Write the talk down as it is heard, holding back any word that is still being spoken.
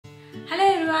Hello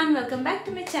everyone, welcome back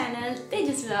to my channel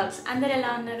Tejus vlogs. Andaru ela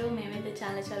unnaru memaithe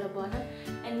chaala bagunnam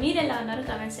and meer ela unnaru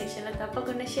comment section lo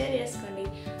tappakunda share cheskondi.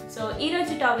 So ee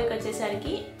roju topic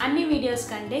vachesariki anni videos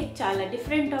kante chaala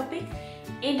different topic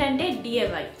entante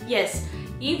DIY. Yes,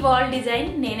 ee wall design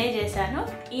nene chesanu.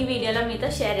 Ee video lo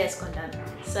meeto share chesukuntanu.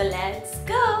 So let's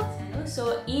go. So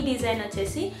ee design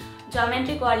vachesi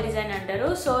geometric wall design antaru.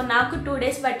 So naaku 2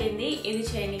 days pattindi idi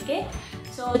cheyanike.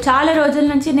 So చాలా రోజుల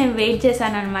నుంచి నేను వెయిట్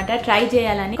చేశాను అన్నమాట ట్రై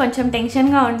చేయాలని. కొంచెం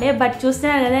టెన్షన్గా ఉండే, బట్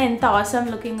చూస్తున్నారు కదా ఎంత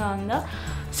ఆసమ్ లుకింగ్గా ఉందో.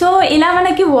 సో ఇలా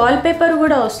మనకి వాల్ పేపర్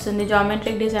కూడా వస్తుంది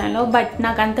జామెట్రిక్ డిజైన్లో, బట్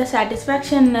నాకు అంత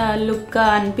సాటిస్ఫాక్షన్ లుక్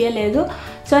అనిపించలేదు.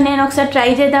 సో నేను ఒకసారి ట్రై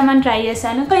చేద్దామని ట్రై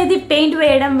చేశాను. సో ఇది పెయింట్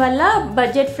వేయడం వల్ల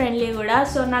బడ్జెట్ ఫ్రెండ్లీ కూడా.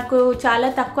 సో నాకు చాలా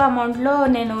తక్కువ అమౌంట్లో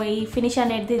నేను ఈ ఫినిష్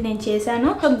అనేది నేను చేశాను.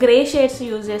 సో గ్రే షేడ్స్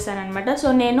యూజ్ చేశాను అనమాట. సో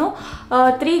నేను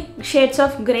 3 shades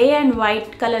of grey and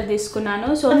white colour తీసుకున్నాను.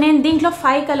 సో నేను దీంట్లో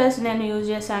 5 కలర్స్ నేను యూజ్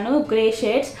చేశాను గ్రే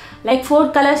షేడ్స్. లైక్ 4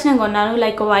 కలర్స్ నేను కొన్నాను,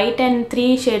 like white and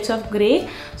 3 shades of grey.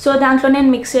 So దాంట్లో నేను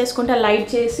మిక్స్ చేసుకుంటా లైట్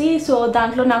చేసి. సో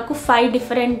దాంట్లో నాకు 5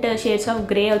 డిఫరెంట్ షేడ్స్ ఆఫ్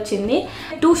గ్రే వచ్చింది.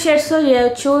 2 షేడ్స్తో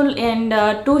చేయొచ్చు అండ్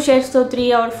 2 షేడ్స్తో 3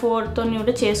 or 4తో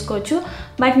కూడా చేసుకోవచ్చు.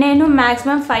 బట్ నేను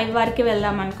మ్యాక్సిమం 5 వరకు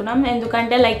వెళ్దాం అనుకున్నాం,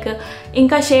 ఎందుకంటే లైక్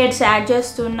ఇంకా షేడ్స్ యాడ్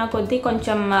చేస్తున్న కొద్దీ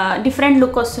కొంచెం డిఫరెంట్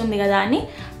లుక్ వస్తుంది కదా అని.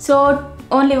 సో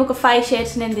ఓన్లీ ఒక 5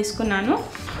 షేడ్స్ నేను తీసుకున్నాను.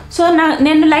 సో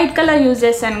నేను లైట్ కలర్ యూజ్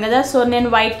చేశాను కదా. సో నేను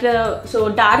వైట్, సో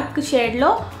డార్క్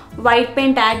షేడ్లో వైట్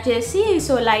పెయింట్ యాడ్ చేసి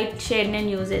సో లైట్ షేడ్ నేను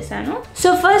యూజ్ చేశాను. సో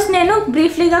ఫస్ట్ నేను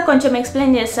బ్రీఫ్లీగా కొంచెం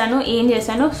ఎక్స్ప్లెయిన్ చేస్తాను ఏం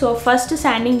చేశాను. సో ఫస్ట్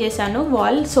శాండింగ్ చేశాను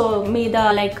వాల్. సో మీద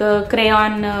లైక్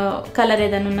క్రేయాన్ కలర్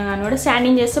ఏదైనా ఉన్నా కానీ కూడా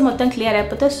శాండింగ్ చేస్తే మొత్తం క్లియర్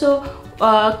అయిపోతుంది. సో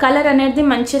కలర్ అనేది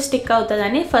మంచిగా స్టిక్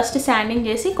అవుతుందని ఫస్ట్ శాండింగ్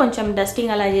చేసి కొంచెం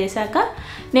డస్టింగ్ అలా చేశాక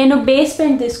నేను బేస్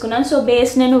పెయింట్ తీసుకున్నాను. సో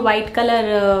బేస్ నేను వైట్ కలర్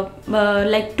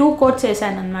లైక్ 2 కోట్స్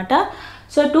వేసాను అనమాట.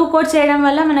 సో 2 కోట్స్ వేయడం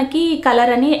వల్ల మనకి కలర్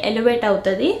అని ఎలివేట్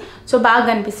అవుతుంది, సో బాగా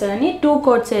కనిపిస్తుంది అని 2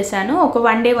 కోట్స్ వేసాను. ఒక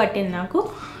 1 డే పట్టింది నాకు.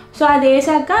 సో అది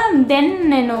వేసాక దెన్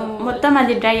నేను మొత్తం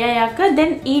అది డ్రై అయ్యాక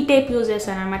దెన్ ఈ టేప్ యూజ్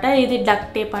చేశాను అనమాట. ఇది డక్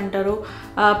టేప్ అంటారు,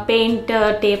 పెయింట్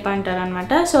టేప్ అంటారు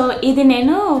అనమాట. సో ఇది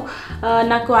నేను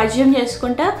నాకు అజ్యూమ్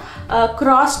చేసుకుంటా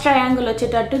క్రాస్ ట్రయాంగిల్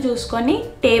వచ్చేటట్టు చూసుకొని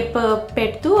టేప్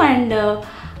పెడుతూ అండ్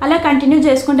అలా కంటిన్యూ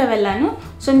చేసుకుంటూ వెళ్ళాను.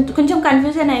 సో కొంచెం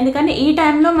కన్ఫ్యూజన్ అయింది, కానీ ఈ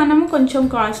టైంలో మనం కొంచెం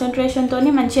కాన్సన్ట్రేషన్తో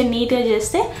మంచిగా నీట్గా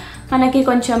చేస్తే మనకి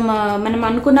కొంచెం మనం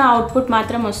అనుకున్న అవుట్పుట్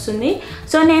మాత్రం వస్తుంది.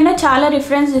 సో నేను చాలా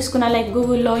రిఫరెన్స్ తీసుకున్నాను, లైక్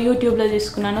గూగుల్లో, యూట్యూబ్లో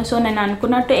తీసుకున్నాను. సో నేను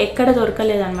అనుకున్నట్టు ఎక్కడ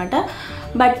దొరకలేదు అనమాట.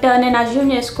 బట్ నేను అజ్యూమ్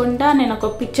చేసుకుంటా నేను ఒక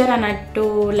పిక్చర్ అన్నట్టు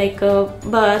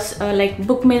లైక్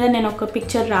బుక్ మీద నేను ఒక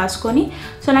పిక్చర్ రాసుకొని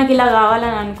సో నాకు ఇలా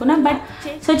కావాలని అనుకున్నా. బట్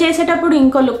సో చేసేటప్పుడు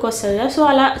ఇంకో లుక్ వస్తుంది కదా, సో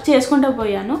అలా చేసుకుంటూ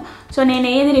పోయాను. సో నేను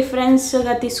ఏది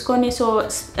రిఫరెన్స్గా తీసుకొని సో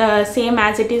సేమ్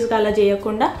యాజ్ ఇట్ ఈస్గా అలా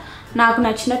చేయకుండా నాకు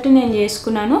నచ్చినట్టు నేను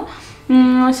చేసుకున్నాను.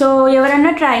 సో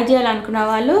ఎవరైనా ట్రై చేయాలనుకున్న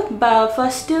వాళ్ళు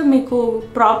ఫస్ట్ మీకు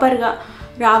ప్రాపర్గా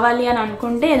రావాలి అని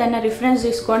అనుకుంటే ఏదైనా రిఫరెన్స్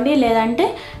తీసుకోండి, లేదంటే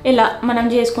ఇలా మనం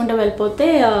చేసుకుంటూ వెళ్ళిపోతే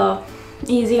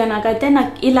ఈజీగా.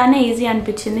 నాకు ఇలానే ఈజీ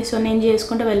అనిపించింది, సో నేను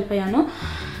చేసుకుంటూ వెళ్ళిపోయాను.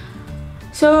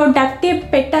 సో డక్ టేప్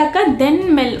పెట్టాక దెన్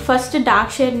ఫస్ట్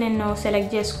డార్క్ షేడ్ నేను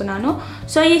సెలెక్ట్ చేసుకున్నాను.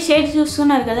 సో ఈ షేడ్స్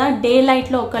చూస్తున్నారు కదా, డే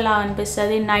లైట్లో ఒకలా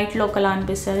అనిపిస్తుంది, నైట్లో ఒకలా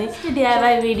అనిపిస్తుంది.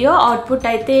 DIY వీడియో అవుట్పుట్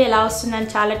అయితే ఎలా వస్తుందని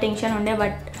చాలా టెన్షన్ ఉండే,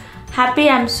 but happy,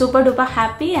 I'm super duper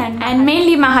happy. And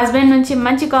mainly మా హస్బెండ్ నుంచి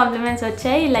మంచి కాంప్లిమెంట్స్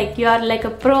వచ్చాయి, like you are like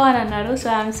a pro అని అన్నారు. So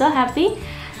I'm so happy.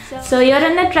 So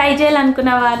ఎవరన్నా ట్రై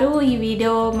చేయాలనుకున్న వారు ఈ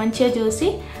వీడియో మంచిగా చూసి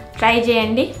ట్రై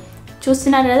చేయండి.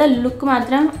 చూస్తున్నారు కదా, లుక్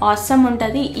మాత్రం ఆసమ్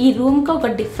ఉంటుంది. ఈ రూమ్కి ఒక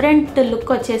డిఫరెంట్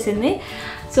లుక్ వచ్చేసింది.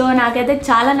 సో నాకైతే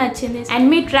చాలా నచ్చింది. అండ్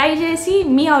మీరు ట్రై చేసి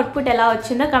మీ అవుట్పుట్ ఎలా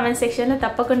వచ్చిందో కమెంట్ సెక్షన్లో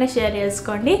తప్పకుండా షేర్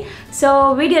చేసుకోండి. సో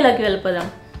వీడియోలోకి వెళ్ళిపోదాం.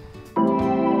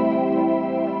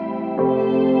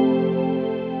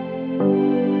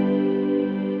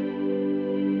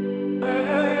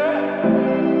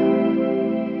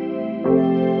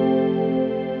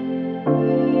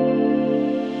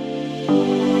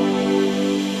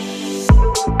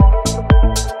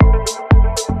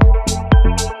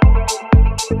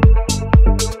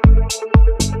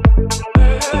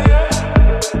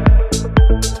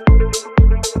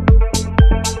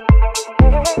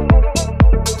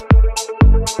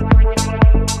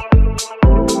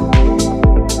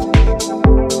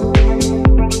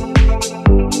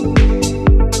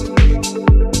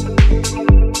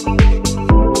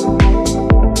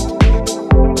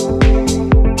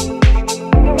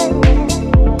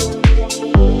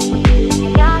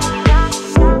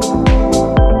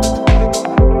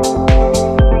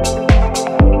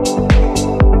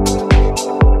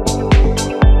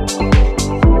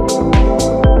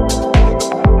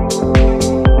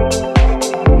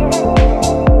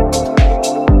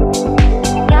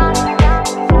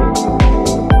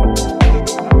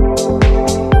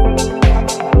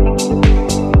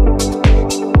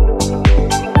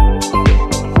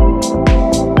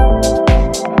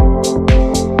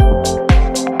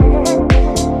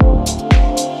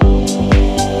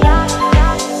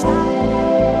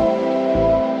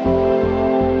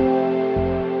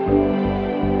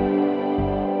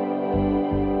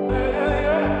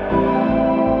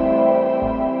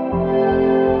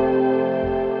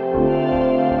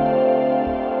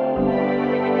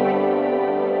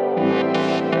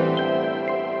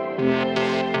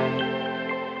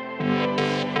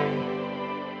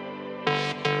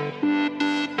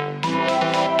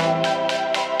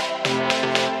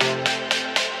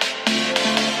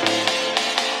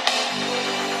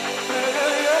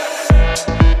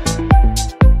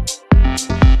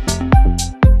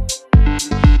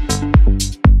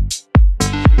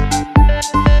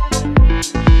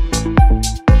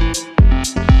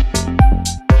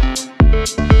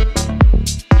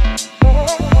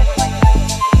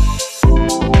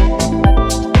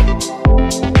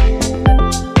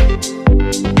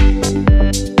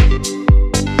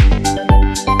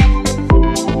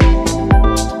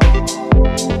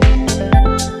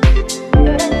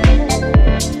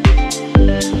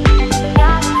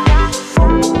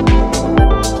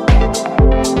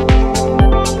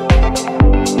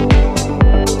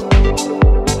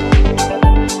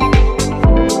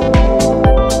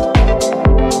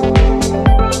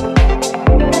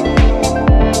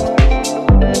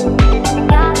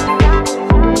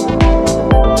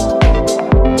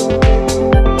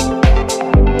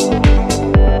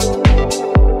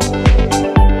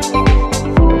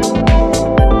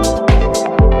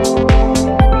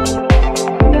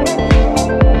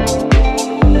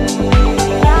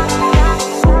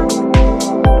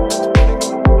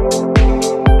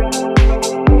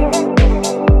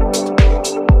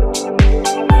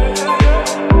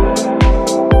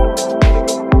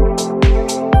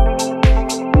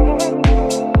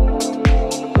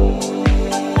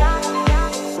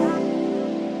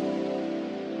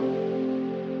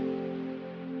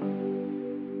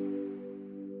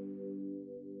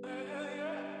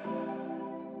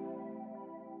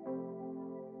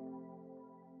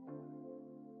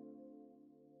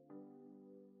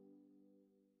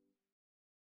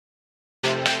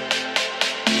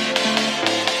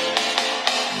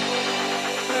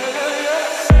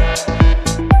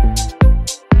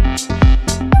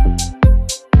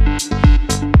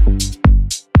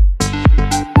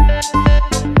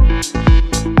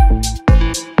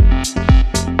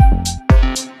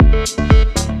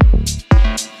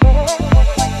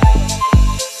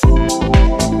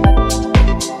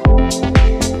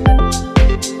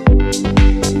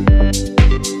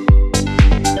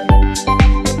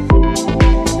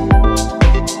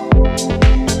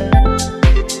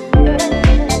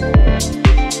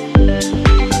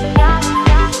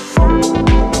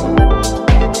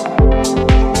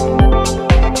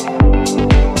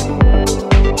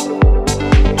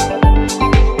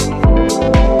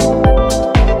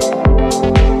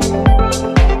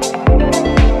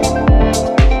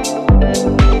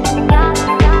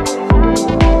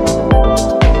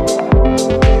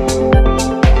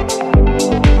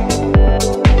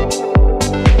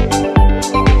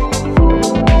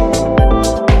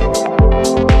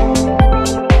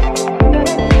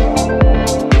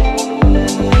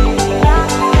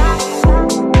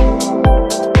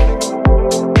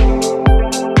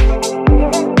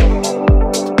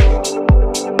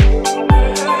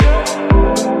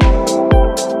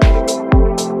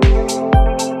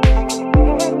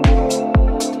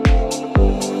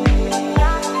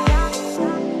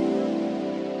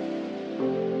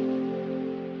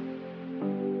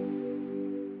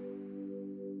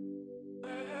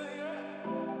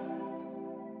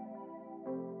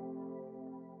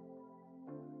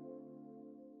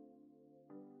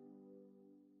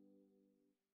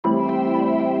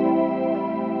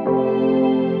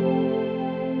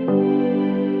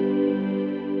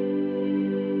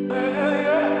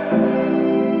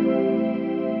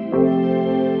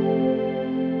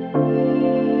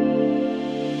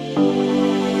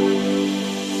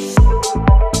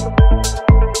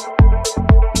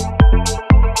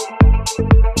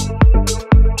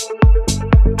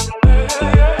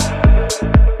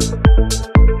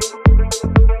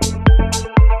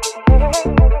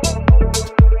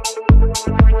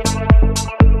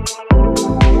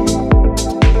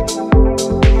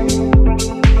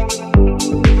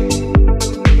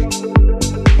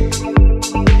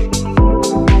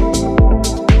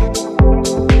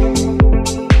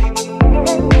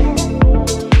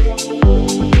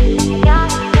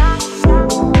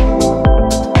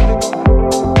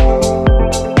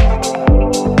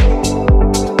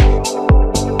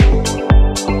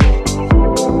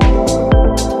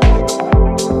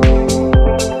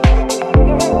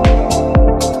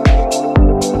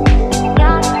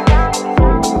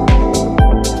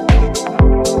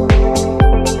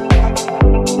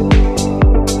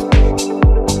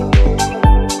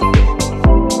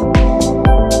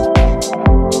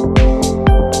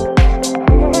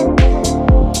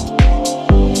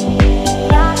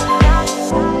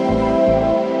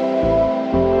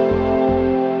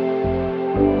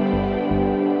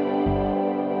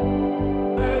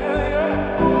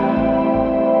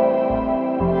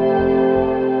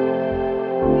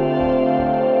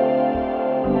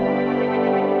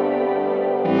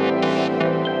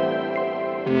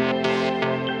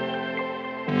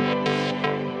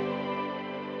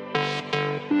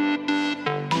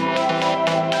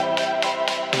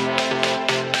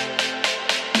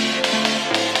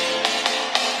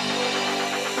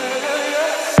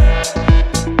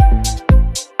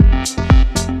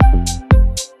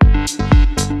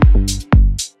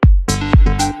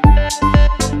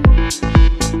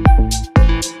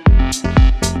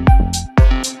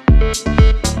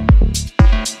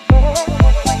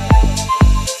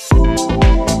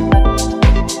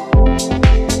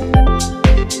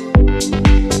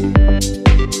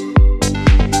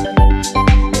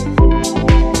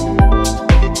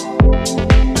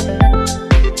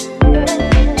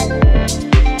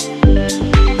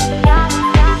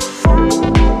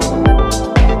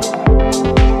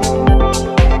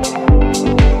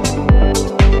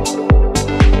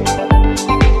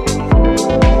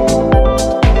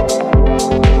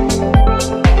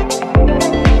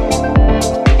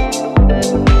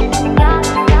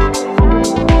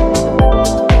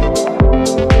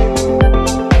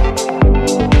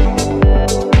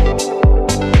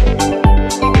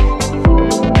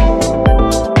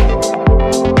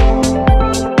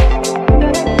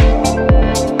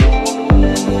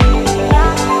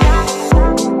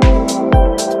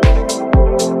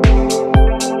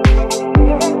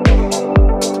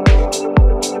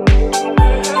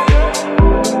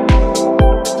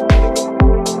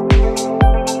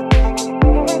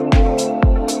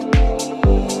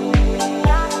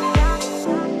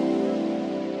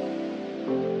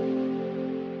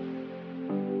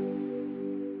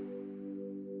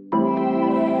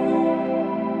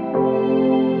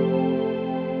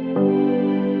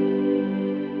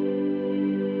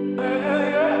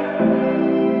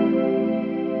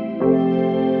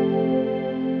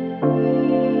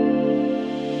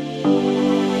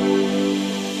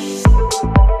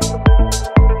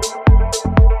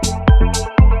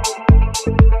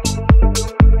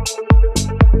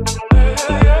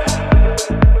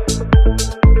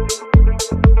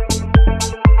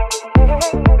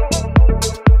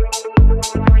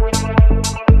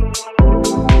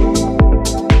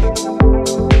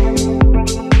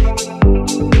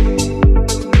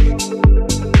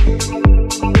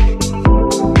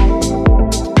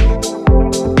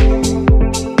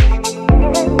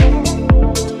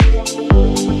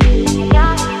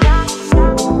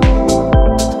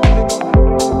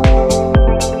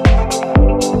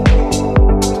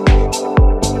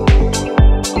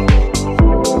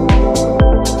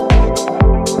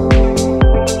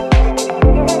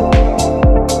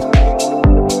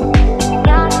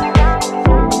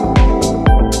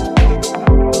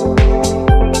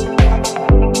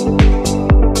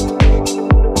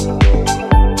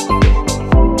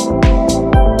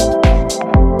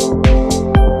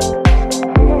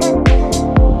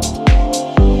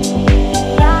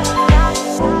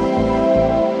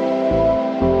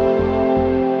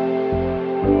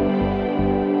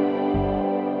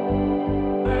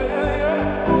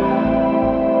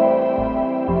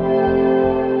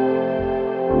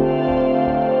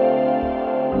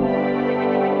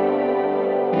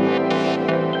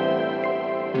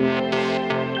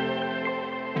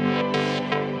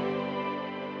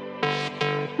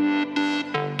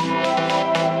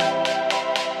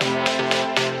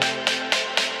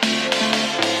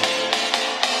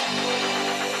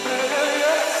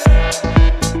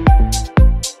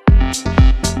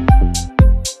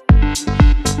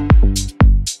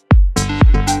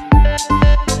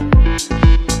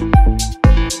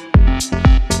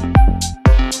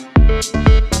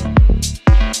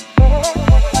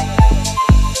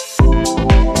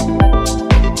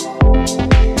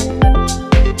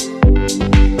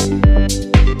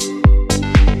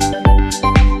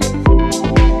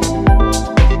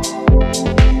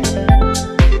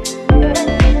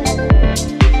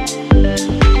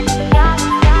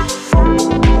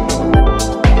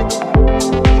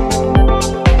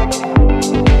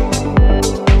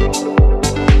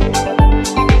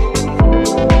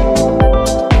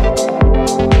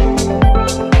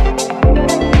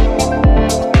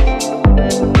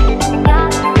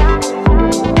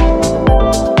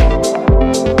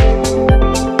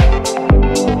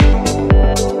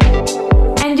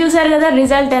 కదా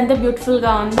రిజల్ట్ ఎంత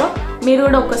బ్యూటిఫుల్గా ఉందో. మీరు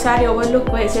కూడా ఒక్కసారి ఓవర్లుక్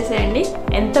వేసేసేయండి,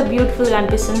 ఎంత బ్యూటిఫుల్గా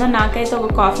అనిపిస్తుందో. నాకైతే ఒక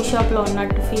కాఫీ షాప్లో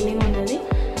ఉన్నట్టు ఫీలింగ్ ఉన్నది.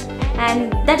 And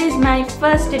that is my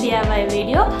first DIY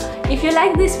video. If you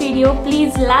like this video,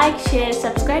 please like, share,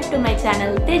 subscribe to my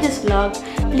channel Tejus Vlog.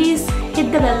 Please hit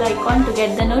the bell icon to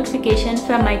get the notification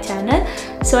from my channel.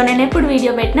 So nenu eppudu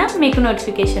video petna meeku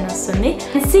notification vastundi.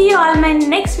 See you all in my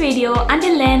next video.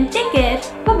 Until then, take care.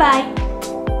 Bye bye.